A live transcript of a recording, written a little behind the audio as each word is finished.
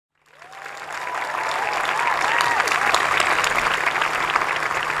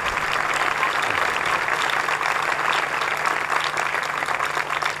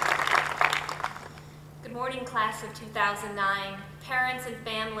2009, parents and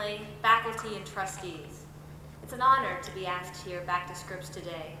family, faculty and trustees. It's an honor to be asked here back to Scripps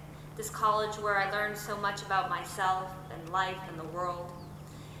today, this college where I learned so much about myself and life and the world.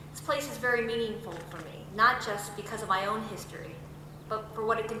 This place is very meaningful for me, not just because of my own history, but for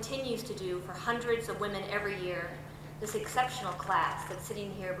what it continues to do for hundreds of women every year, this exceptional class that's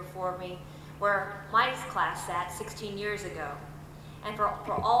sitting here before me, where my class sat 16 years ago, and for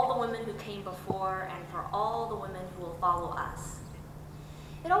all the women who came before and for all the women who will follow us.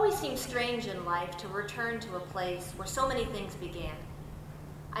 It always seems strange in life to return to a place where so many things began.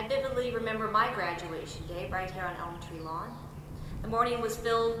 I vividly remember my graduation day right here on Elm Tree Lawn. The morning was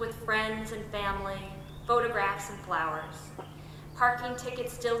filled with friends and family, photographs and flowers, parking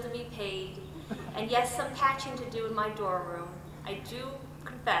tickets still to be paid, and yes, some patching to do in my dorm room. I do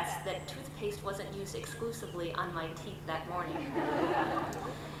confess that toothpaste wasn't used exclusively on my teeth that morning.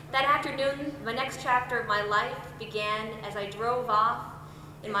 That afternoon, the next chapter of my life began as I drove off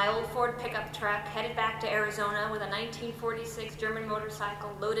in my old Ford pickup truck, headed back to Arizona with a 1946 German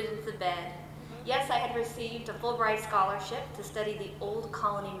motorcycle loaded into the bed. Yes, I had received a Fulbright scholarship to study the Old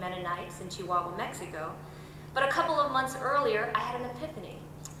Colony Mennonites in Chihuahua, Mexico, but a couple of months earlier, I had an epiphany.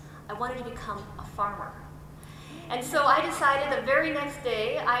 I wanted to become a farmer. And so I decided the very next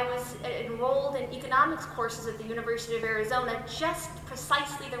day I was enrolled in economics courses at the University of Arizona, just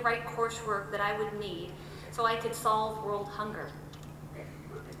precisely the right coursework that I would need so I could solve world hunger.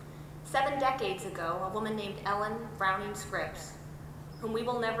 7 decades ago, a woman named Ellen Browning Scripps, whom we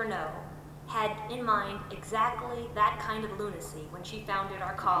will never know, had in mind exactly that kind of lunacy when she founded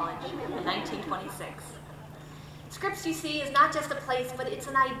our college in 1926. Scripps, you see, is not just a place, but it's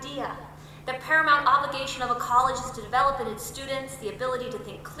an idea. The paramount obligation of a college is to develop in its students the ability to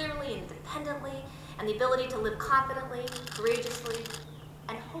think clearly and independently, and the ability to live confidently, courageously,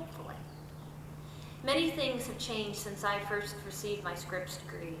 and hopefully. Many things have changed since I first received my Scripps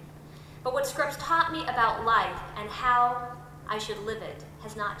degree, but what Scripps taught me about life and how I should live it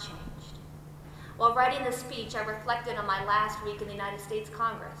has not changed. While writing this speech, I reflected on my last week in the United States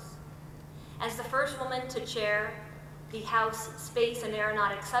Congress. As the first woman to chair the House Space and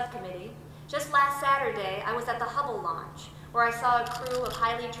Aeronautics Subcommittee, just last Saturday, I was at the Hubble launch, where I saw a crew of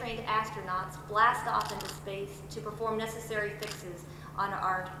highly trained astronauts blast off into space to perform necessary fixes on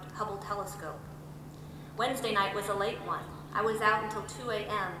our Hubble telescope. Wednesday night was a late one. I was out until 2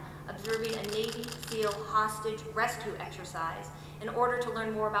 a.m. observing a Navy SEAL hostage rescue exercise in order to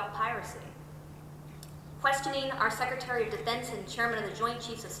learn more about piracy. Questioning our Secretary of Defense and Chairman of the Joint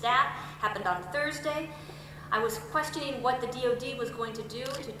Chiefs of Staff happened on Thursday. I was questioning what the DoD was going to do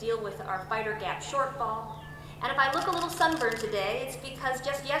to deal with our fighter gap shortfall. And if I look a little sunburned today, it's because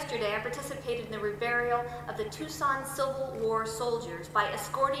just yesterday I participated in the reburial of the Tucson Civil War soldiers by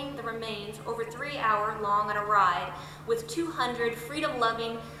escorting the remains over 3 hours long on a ride with 200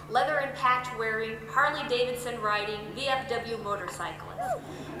 freedom-loving, leather and patch-wearing, Harley-Davidson riding VFW motorcyclists.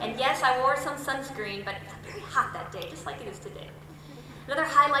 And yes, I wore some sunscreen, but it's very hot that day, just like it is today. Another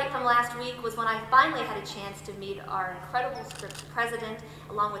highlight from last week was when I finally had a chance to meet our incredible Scripps president,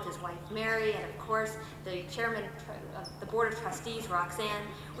 along with his wife Mary, and of course the chairman of the board of trustees, Roxanne.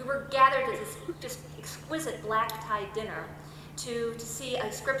 We were gathered at this just exquisite black-tie dinner to see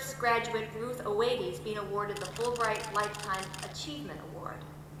a Scripps graduate, Ruth Oades, being awarded the Fulbright Lifetime Achievement Award.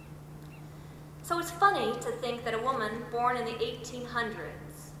 So it's funny to think that a woman born in the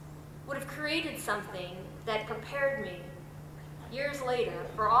 1800s would have created something that prepared me years later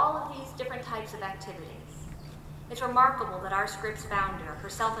for all of these different types of activities. It's remarkable that our Scripps founder,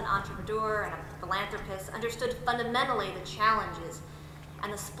 herself an entrepreneur and a philanthropist, understood fundamentally the challenges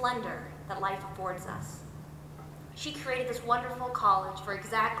and the splendor that life affords us. She created this wonderful college for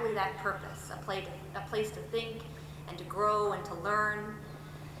exactly that purpose, a place to think and to grow and to learn,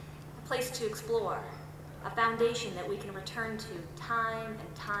 a place to explore, a foundation that we can return to time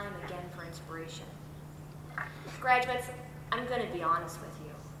and time again for inspiration. Graduates, I'm going to be honest with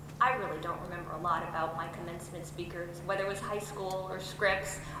you. I really don't remember a lot about my commencement speakers, whether it was high school or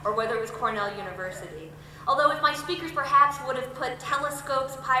Scripps, or whether it was Cornell University. Although if my speakers perhaps would have put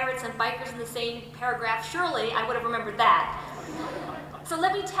telescopes, pirates, and bikers in the same paragraph, surely I would have remembered that. So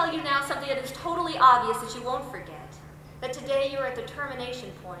let me tell you now something that is totally obvious that you won't forget, that today you're at the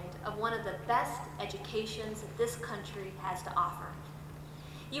termination point of one of the best educations that this country has to offer.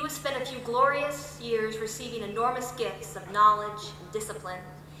 You have spent a few glorious years receiving enormous gifts of knowledge and discipline.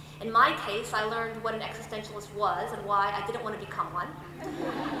 In my case, I learned what an existentialist was and why I didn't want to become one.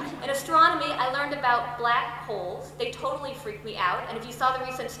 In astronomy, I learned about black holes. They totally freaked me out, and if you saw the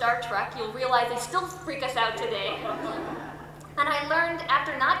recent Star Trek, you'll realize they still freak us out today. And I learned,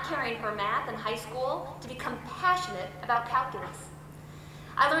 after not caring for math in high school, to become passionate about calculus.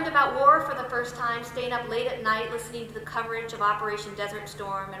 I learned about war for the first time, staying up late at night listening to the coverage of Operation Desert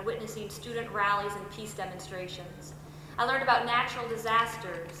Storm and witnessing student rallies and peace demonstrations. I learned about natural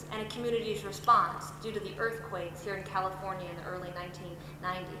disasters and a community's response due to the earthquakes here in California in the early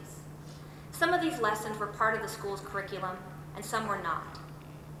 1990s. Some of these lessons were part of the school's curriculum, and some were not.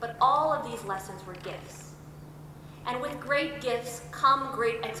 But all of these lessons were gifts. And with great gifts come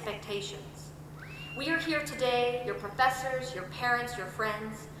great expectations. We are here today, your professors, your parents, your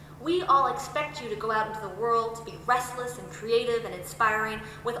friends. We all expect you to go out into the world to be restless and creative and inspiring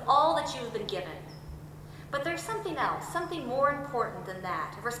with all that you have been given. But there's something else, something more important than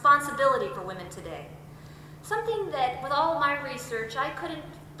that, a responsibility for women today. Something that, with all my research, I couldn't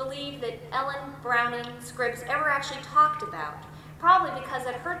believe that Ellen Browning Scripps ever actually talked about. Probably because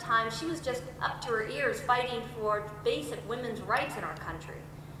at her time, she was just up to her ears fighting for basic women's rights in our country.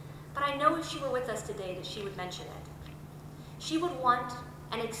 But I know if she were with us today that she would mention it. She would want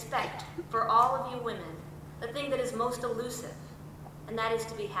and expect for all of you women the thing that is most elusive, and that is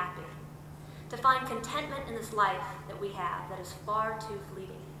to be happy. To find contentment in this life that we have that is far too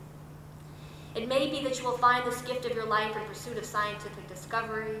fleeting. It may be that you will find this gift of your life in pursuit of scientific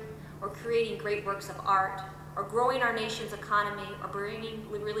discovery, or creating great works of art, or growing our nation's economy, or bringing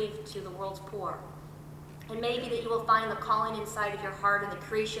relief to the world's poor. It may be that you will find the calling inside of your heart in the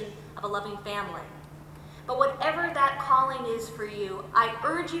creation of a loving family. But whatever that calling is for you, I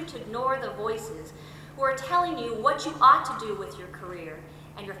urge you to ignore the voices who are telling you what you ought to do with your career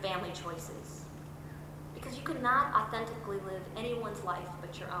and your family choices. Because you cannot authentically live anyone's life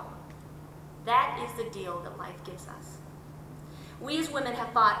but your own. That is the deal that life gives us. We as women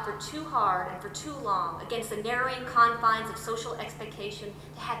have fought for too hard and for too long against the narrowing confines of social expectation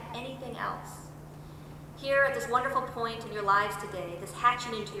to have anything else. Here at this wonderful point in your lives today, this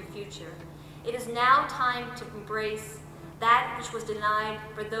hatching into your future, it is now time to embrace that which was denied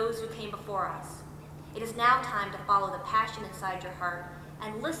for those who came before us. It is now time to follow the passion inside your heart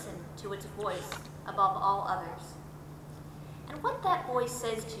and listen to its voice above all others. And what that voice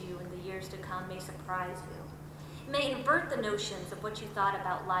says to you in the years to come may surprise you. It may invert the notions of what you thought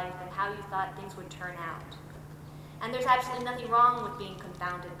about life and how you thought things would turn out. And there's absolutely nothing wrong with being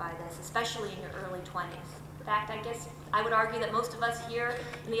confounded by this, especially in your early 20s. In fact, I guess I would argue that most of us here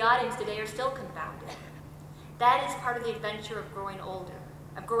in the audience today are still confounded. That is part of the adventure of growing older,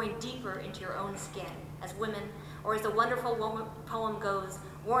 of growing deeper into your own skin as women, or as the wonderful poem goes,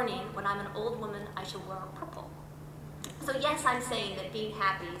 warning, when I'm an old woman, I shall wear purple. So yes, I'm saying that being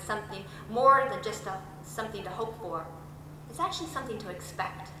happy is something more than just something to hope for. It's actually something to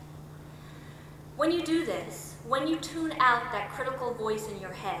expect. When you do this, when you tune out that critical voice in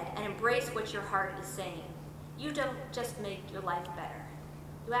your head and embrace what your heart is saying, you don't just make your life better.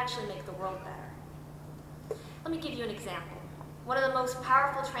 You actually make the world better. Let me give you an example. One of the most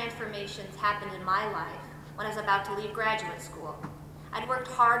powerful transformations happened in my life when I was about to leave graduate school. I'd worked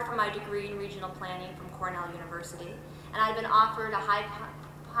hard for my degree in regional planning from Cornell University, and I'd been offered a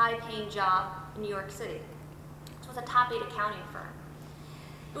high-paying job in New York City. It was a top 8 accounting firm.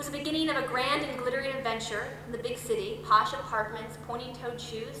 It was the beginning of a grand and glittering adventure in the big city, posh apartments, pointy-toed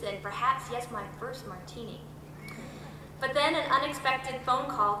shoes, and perhaps, yes, my first martini. But then an unexpected phone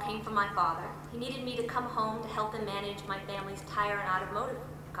call came from my father. He needed me to come home to help him manage my family's tire and automotive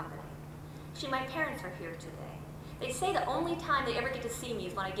company. Actually, my parents are here today. They say the only time they ever get to see me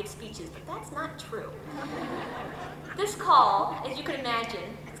is when I give speeches, but that's not true. This call, as you can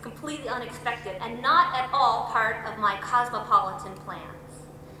imagine, is completely unexpected and not at all part of my cosmopolitan plans.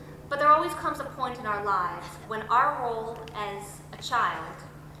 But there always comes a point in our lives when our role as a child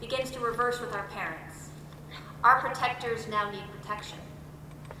begins to reverse with our parents. Our protectors now need protection.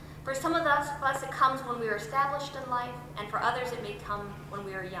 For some of us, it comes when we are established in life, and for others it may come when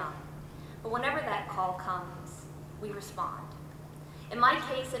we are young. But whenever that call comes, we respond. In my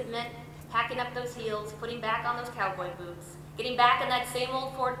case, it meant packing up those heels, putting back on those cowboy boots, getting back in that same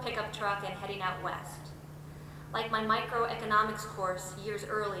old Ford pickup truck and heading out west. Like my microeconomics course years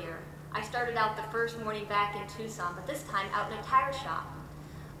earlier, I started out the first morning back in Tucson, but this time out in a tire shop,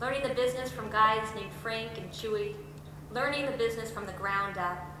 learning the business from guys named Frank and Chewy, learning the business from the ground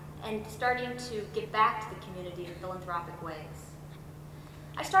up, and starting to give back to the community in philanthropic ways.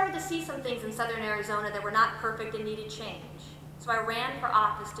 I started to see some things in southern Arizona that were not perfect and needed change. So I ran for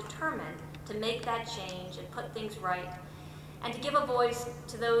office determined to make that change and put things right, and to give a voice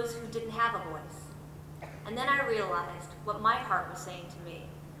to those who didn't have a voice. And then I realized what my heart was saying to me.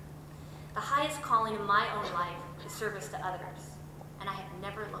 The highest calling in my own life is service to others, and I have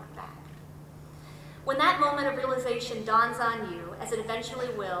never looked back. When that moment of realization dawns on you, as it eventually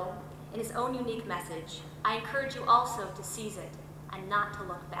will, in its own unique message, I encourage you also to seize it and not to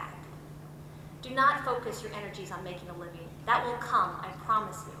look back. Do not focus your energies on making a living. That will come, I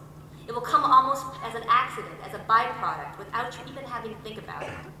promise you. It will come almost as an accident, as a byproduct, without you even having to think about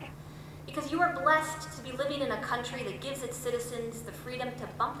it. Because you are blessed to be living in a country that gives its citizens the freedom to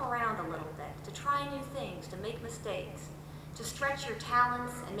bump around a little bit, to try new things, to make mistakes, to stretch your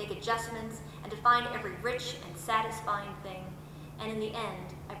talents and make adjustments, and to find every rich and satisfying thing. And in the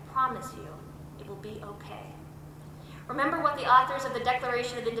end, I promise you, it will be okay. Remember what the authors of the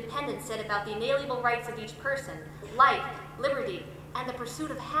Declaration of Independence said about the inalienable rights of each person: life, liberty, and the pursuit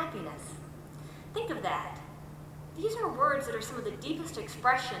of happiness. Think of that. These are words that are some of the deepest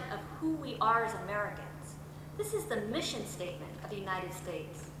expression of who we are as Americans. This is the mission statement of the United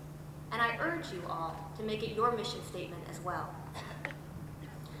States. And I urge you all to make it your mission statement as well.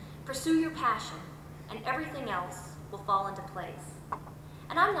 Pursue your passion, and everything else will fall into place.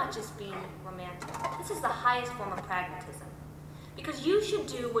 And I'm not just being romantic. This is the highest form of pragmatism. Because you should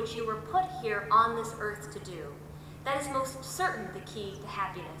do what you were put here on this earth to do. That is most certain the key to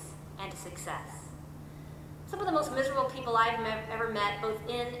happiness and to success. Some of the most miserable people I've ever met, both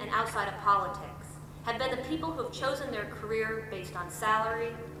in and outside of politics, have been the people who have chosen their career based on salary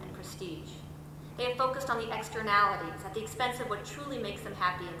and prestige. They have focused on the externalities at the expense of what truly makes them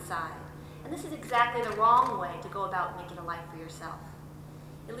happy inside. And this is exactly the wrong way to go about making a life for yourself.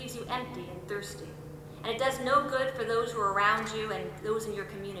 It leaves you empty and thirsty. And it does no good for those who are around you and those in your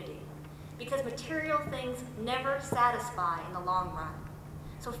community. Because material things never satisfy in the long run.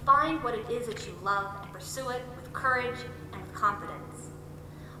 So find what it is that you love and pursue it with courage and with confidence.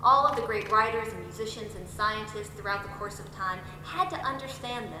 All of the great writers and musicians and scientists throughout the course of time had to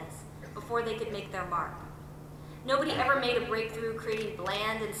understand this before they could make their mark. Nobody ever made a breakthrough creating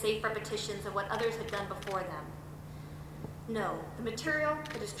bland and safe repetitions of what others had done before them. No, the material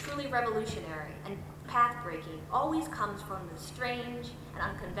that is truly revolutionary and path-breaking always comes from the strange and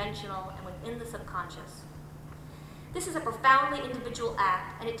unconventional and within the subconscious. This is a profoundly individual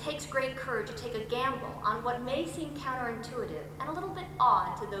act, and it takes great courage to take a gamble on what may seem counterintuitive and a little bit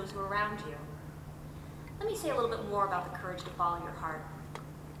odd to those who are around you. Let me say a little bit more about the courage to follow your heart.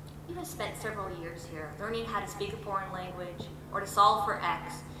 You have spent several years here learning how to speak a foreign language, or to solve for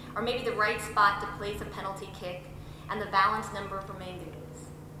X, or maybe the right spot to place a penalty kick, and the balanced number for manganese.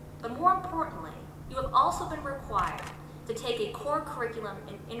 But more importantly, you have also been required to take a core curriculum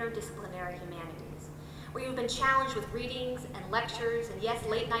in interdisciplinary humanities, where you've been challenged with readings and lectures and, yes,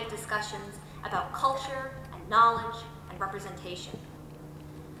 late-night discussions about culture and knowledge and representation.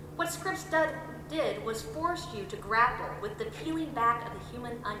 What Scripps did was force you to grapple with the peeling back of the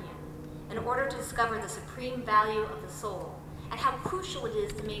human onion in order to discover the supreme value of the soul and how crucial it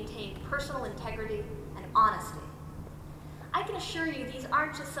is to maintain personal integrity and honesty. I can assure you these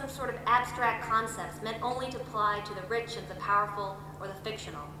aren't just some sort of abstract concepts meant only to apply to the rich and the powerful or the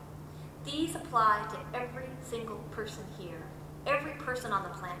fictional. These apply to every single person here, every person on the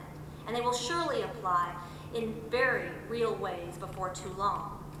planet, and they will surely apply in very real ways before too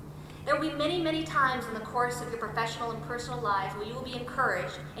long. There will be many, many times in the course of your professional and personal lives where you will be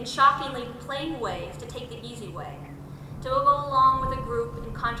encouraged in shockingly plain ways to take the easy way, to go along with a group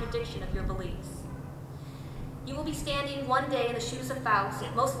in contradiction of your beliefs. You will be standing one day in the shoes of Faust,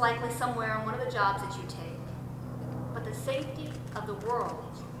 most likely somewhere on one of the jobs that you take. But the safety of the world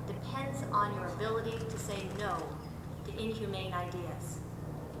depends on your ability to say no to inhumane ideas.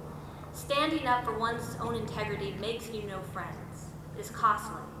 Standing up for one's own integrity makes you no friends. It is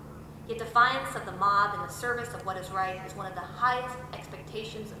costly. Yet defiance of the mob in the service of what is right is one of the highest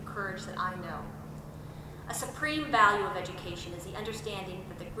expectations of courage that I know. A supreme value of education is the understanding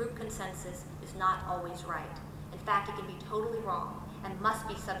that the group consensus is not always right. In fact, it can be totally wrong and must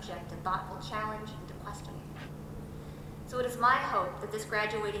be subject to thoughtful challenge and to questioning. So it is my hope that this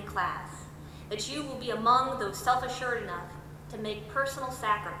graduating class, that you will be among those self-assured enough to make personal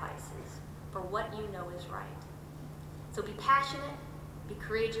sacrifices for what you know is right. So be passionate, be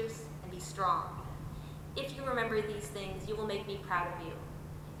courageous, and be strong. If you remember these things, you will make me proud of you.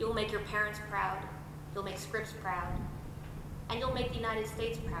 You will make your parents proud, you'll make Scripps proud, and you'll make the United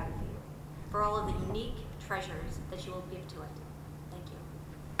States proud of you for all of the unique treasures that you will give to it. Thank you.